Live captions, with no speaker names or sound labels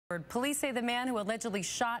Police say the man who allegedly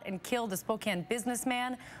shot and killed a Spokane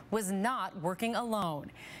businessman was not working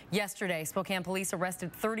alone. Yesterday, Spokane Police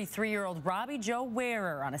arrested 33-year-old Robbie Joe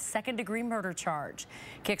Wearer on a second-degree murder charge.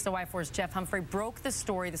 KXLY4's Jeff Humphrey broke the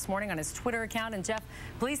story this morning on his Twitter account. And Jeff,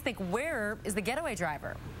 police think Wearer is the getaway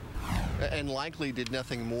driver. And likely did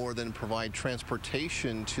nothing more than provide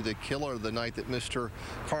transportation to the killer the night that Mr.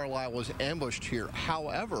 Carlile was ambushed here.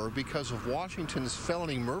 However, because of Washington's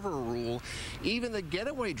felony murder rule, even the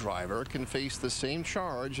getaway driver can face the same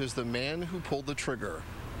charge as the man who pulled the trigger.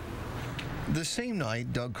 The same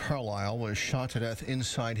night Doug Carlile was shot to death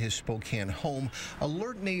inside his Spokane home,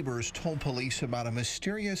 alert neighbors told police about a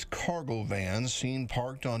mysterious cargo van seen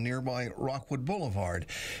parked on nearby Rockwood Boulevard.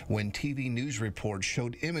 When TV news reports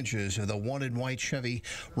showed images of the wanted white Chevy,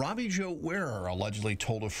 Robbie Joe Wearer allegedly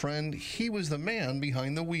told a friend he was the man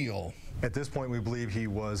behind the wheel. At this point, we believe he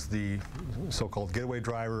was the so-called getaway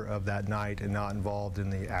driver of that night and not involved in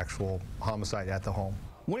the actual homicide at the home.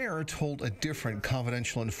 Wearer told a different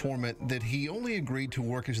confidential informant that he only agreed to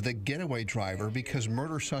work as the getaway driver because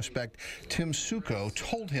murder suspect Tim Suckow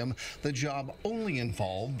told him the job only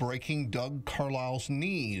involved breaking Doug Carlile's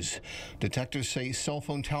knees. Detectives say cell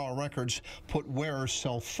phone tower records put Wearer's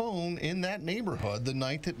cell phone in that neighborhood the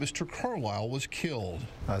night that Mr. Carlile was killed.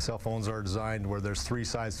 Cell phones are designed where there's three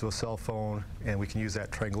sides to a cell phone, and we can use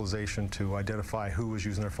that triangulation to identify who was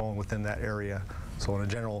using their phone within that area. So in a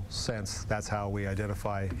general sense, that's how we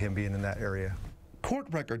identify him being in that area. Court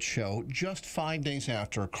records show just 5 days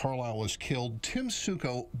after Carlile was killed, Tim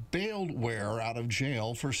Suckow bailed Wearer out of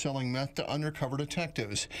jail for selling meth to undercover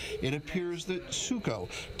detectives. It appears that Suckow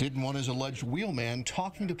didn't want his alleged wheelman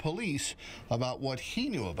talking to police about what he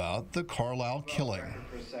knew about the Carlile killing.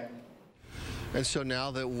 And so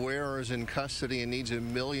now that Wearer is in custody and needs $1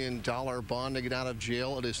 million bond to get out of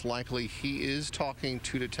jail, it is likely he is talking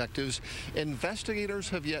to detectives. Investigators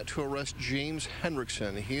have yet to arrest James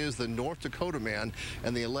Hendrickson. He is the North Dakota man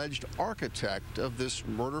and the alleged architect of this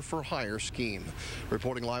murder-for-hire scheme.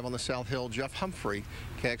 Reporting live on the South Hill, Jeff Humphrey,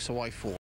 KXLY4.